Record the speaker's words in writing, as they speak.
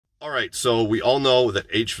All right, so we all know that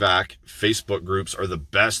HVAC Facebook groups are the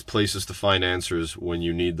best places to find answers when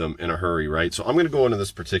you need them in a hurry, right? So I'm going to go into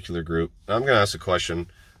this particular group, and I'm going to ask a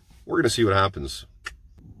question. We're going to see what happens.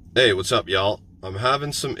 Hey, what's up, y'all? I'm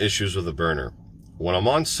having some issues with the burner. When I'm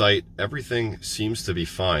on site, everything seems to be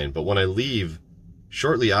fine, but when I leave,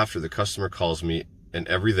 shortly after, the customer calls me and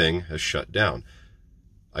everything has shut down.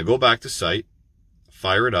 I go back to site,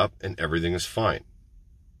 fire it up, and everything is fine.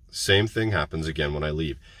 Same thing happens again when I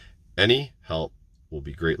leave. Any help will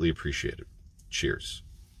be greatly appreciated. Cheers.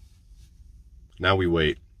 Now we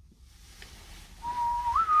wait.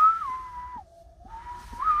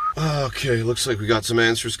 Okay, looks like we got some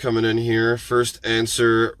answers coming in here. First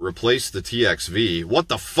answer, replace the TXV. What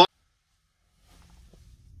the fuck?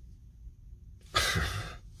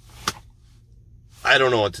 I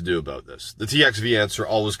don't know what to do about this. The TXV answer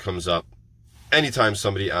always comes up anytime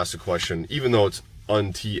somebody asks a question, even though it's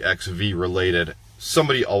un-TXV related.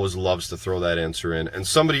 Somebody always loves to throw that answer in, and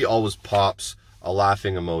somebody always pops a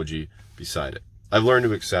laughing emoji beside it. I've learned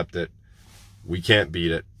to accept it. We can't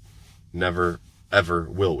beat it. Never, ever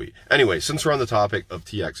will we. Anyway, since we're on the topic of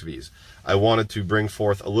TXVs, I wanted to bring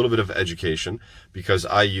forth a little bit of education because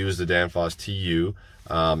I used the Danfoss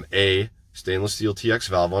TUA stainless steel TX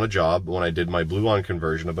valve on a job when I did my blue-on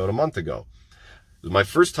conversion about a month ago. It was my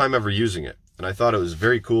first time ever using it. And I thought it was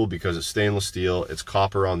very cool because it's stainless steel, it's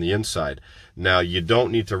copper on the inside. Now, you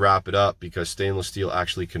don't need to wrap it up because stainless steel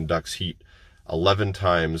actually conducts heat 11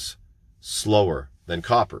 times slower than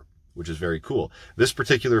copper, which is very cool. This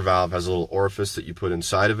particular valve has a little orifice that you put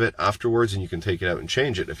inside of it afterwards, and you can take it out and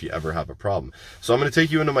change it if you ever have a problem. So I'm going to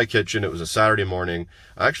take you into my kitchen. It was a Saturday morning.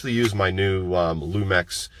 I actually used my new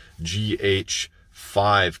Lumix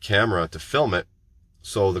GH5 camera to film it.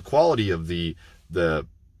 So the quality of the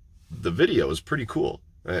video is pretty cool,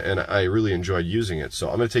 and I really enjoyed using it. So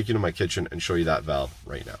I'm going to take you to my kitchen and show you that valve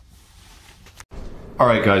right now. All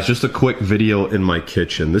right, guys, just a quick video in my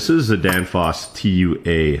kitchen. This is a Danfoss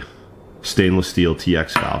TUA stainless steel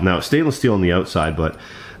TX valve. Now, it's stainless steel on the outside, but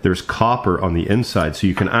there's copper on the inside, so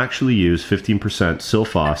you can actually use 15%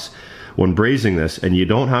 silphos when brazing this, and you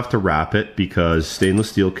don't have to wrap it because stainless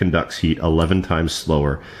steel conducts heat 11 times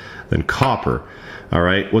slower than copper. All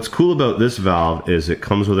right, what's cool about this valve is it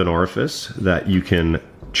comes with an orifice that you can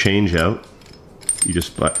change out. You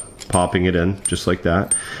just popping it in just like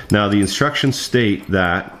that. Now, the instructions state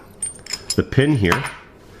that the pin here,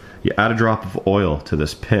 you add a drop of oil to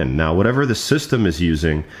this pin. Now, whatever the system is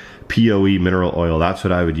using, POE mineral oil, that's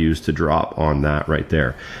what I would use to drop on that right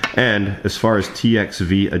there. And as far as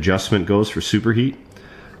TXV adjustment goes for superheat,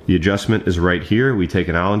 the adjustment is right here. We take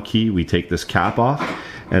an Allen key, we take this cap off,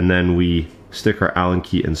 and then we stick our Allen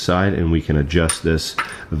key inside, and we can adjust this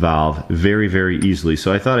valve very, very easily.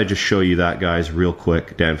 So I thought I'd just show you that, guys, real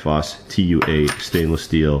quick. Danfoss TUA stainless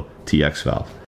steel TX valve.